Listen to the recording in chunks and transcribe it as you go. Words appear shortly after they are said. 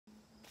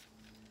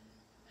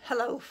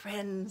Hello,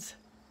 friends.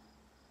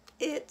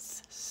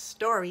 It's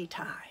story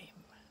time.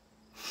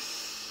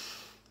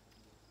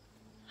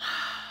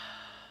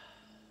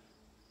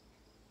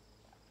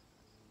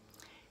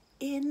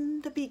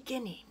 In the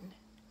beginning,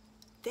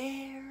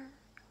 there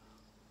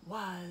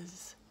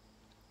was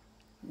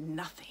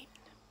nothing.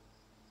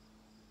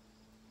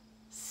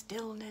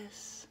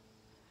 Stillness,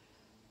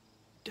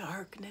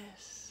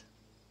 darkness.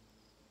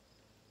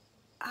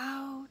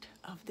 Out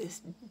of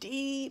this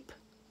deep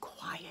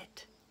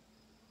quiet,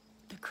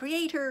 the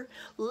Creator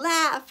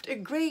laughed a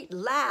great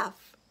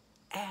laugh,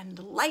 and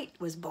light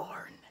was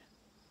born.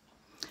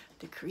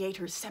 The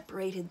Creator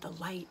separated the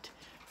light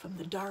from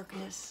the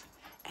darkness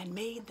and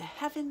made the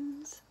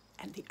heavens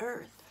and the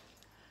earth,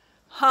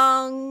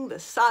 hung the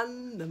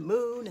sun, the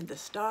moon, and the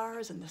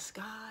stars in the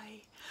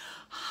sky,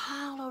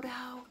 hollowed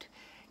out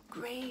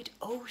great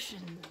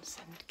oceans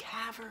and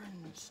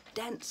caverns,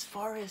 dense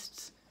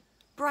forests,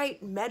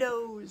 bright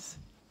meadows.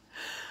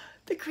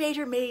 The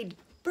Creator made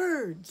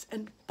birds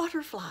and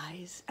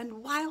butterflies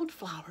and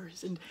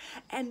wildflowers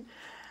and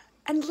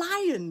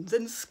lions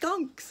and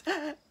skunks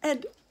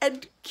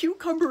and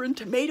cucumber and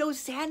tomato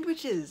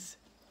sandwiches.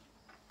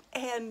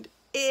 And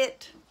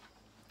it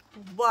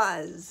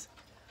was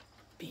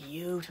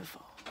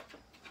beautiful.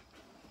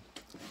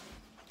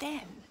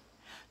 Then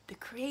the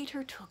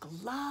Creator took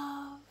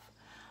love,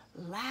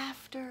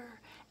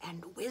 laughter,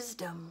 and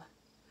wisdom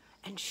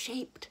and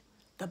shaped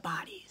the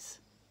bodies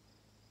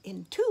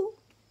in two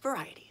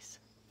varieties,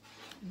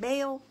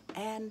 male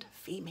and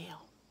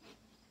female.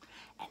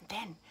 And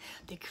then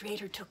the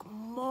Creator took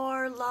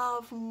more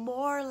love,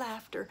 more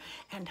laughter,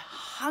 and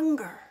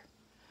hunger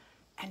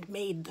and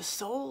made the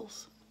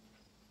souls.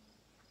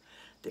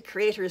 The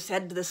Creator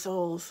said to the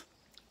souls,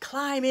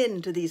 "Climb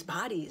into these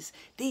bodies.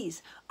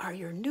 These are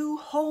your new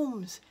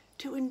homes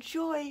to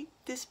enjoy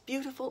this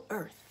beautiful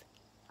earth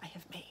I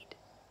have made."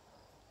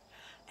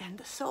 And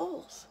the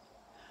souls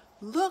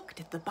looked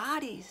at the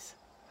bodies.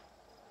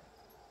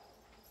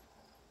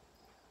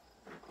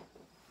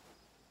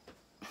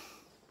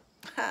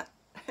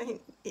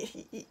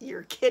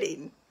 You're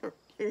kidding.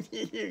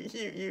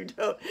 You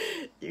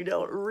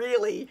don't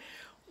really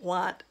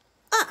want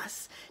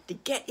us to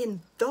get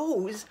in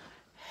those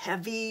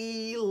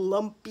heavy,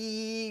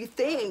 lumpy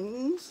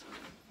things.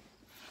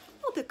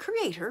 Well, the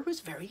Creator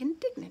was very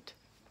indignant.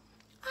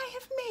 "I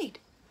have made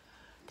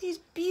these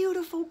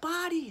beautiful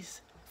bodies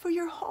for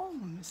your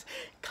homes.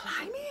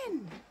 Climb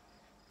in."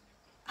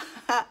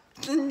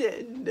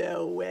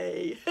 No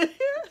way.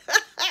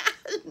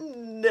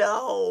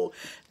 No,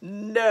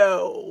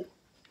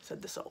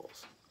 said the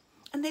souls.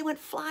 And they went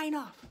flying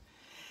off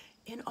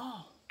in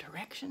all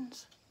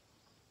directions.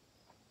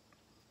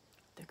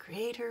 The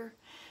Creator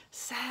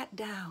sat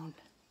down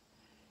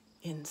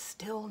in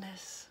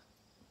stillness,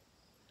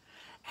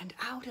 and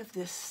out of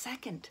this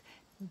second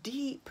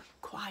deep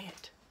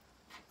quiet,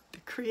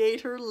 the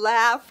Creator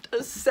laughed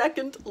a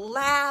second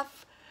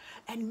laugh,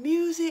 and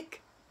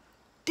music,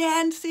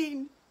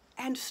 dancing,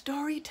 and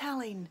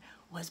storytelling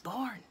was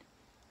born.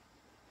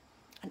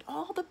 And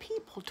all the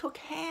people took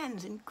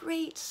hands in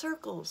great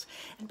circles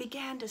and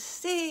began to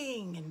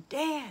sing and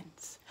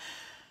dance.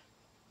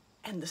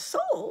 And the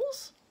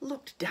souls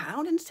looked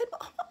down and said,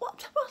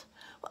 "What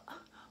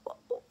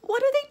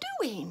are they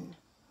doing?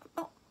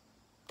 Oh,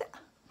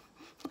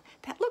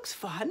 that looks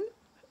fun.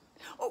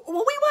 Well, we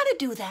want to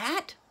do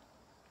that."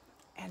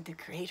 And the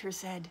Creator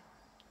said,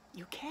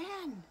 "You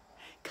can.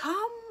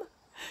 Come,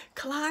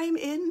 climb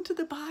into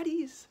the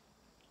bodies."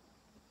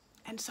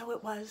 And so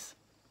it was.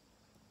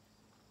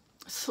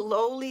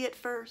 Slowly at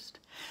first,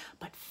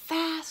 but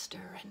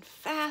faster and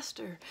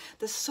faster,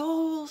 the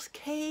souls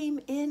came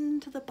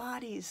into the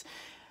bodies,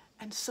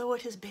 and so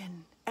it has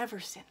been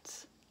ever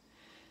since.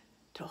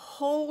 To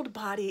hold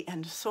body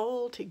and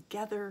soul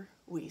together,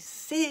 we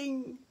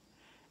sing,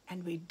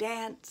 and we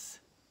dance,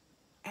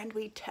 and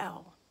we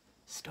tell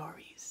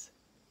stories.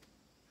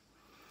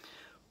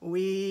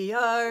 We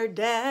are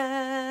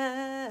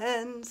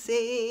dancing,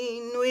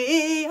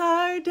 we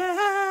are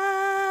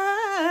dancing,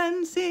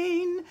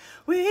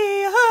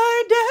 we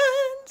are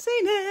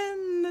dancing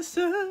in the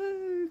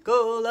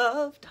circle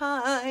of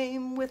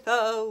time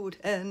without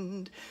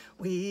end.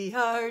 We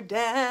are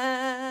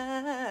dancing,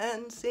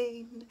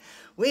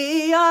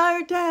 we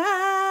are dancing,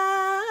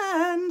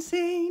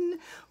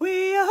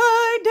 we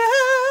are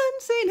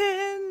dancing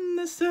in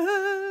the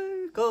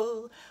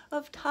circle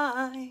of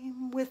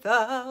time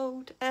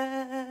without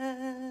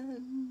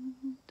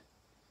end.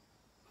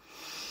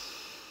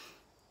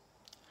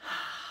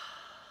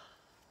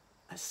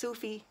 A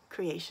Sufi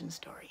creation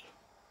story.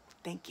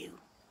 Thank you.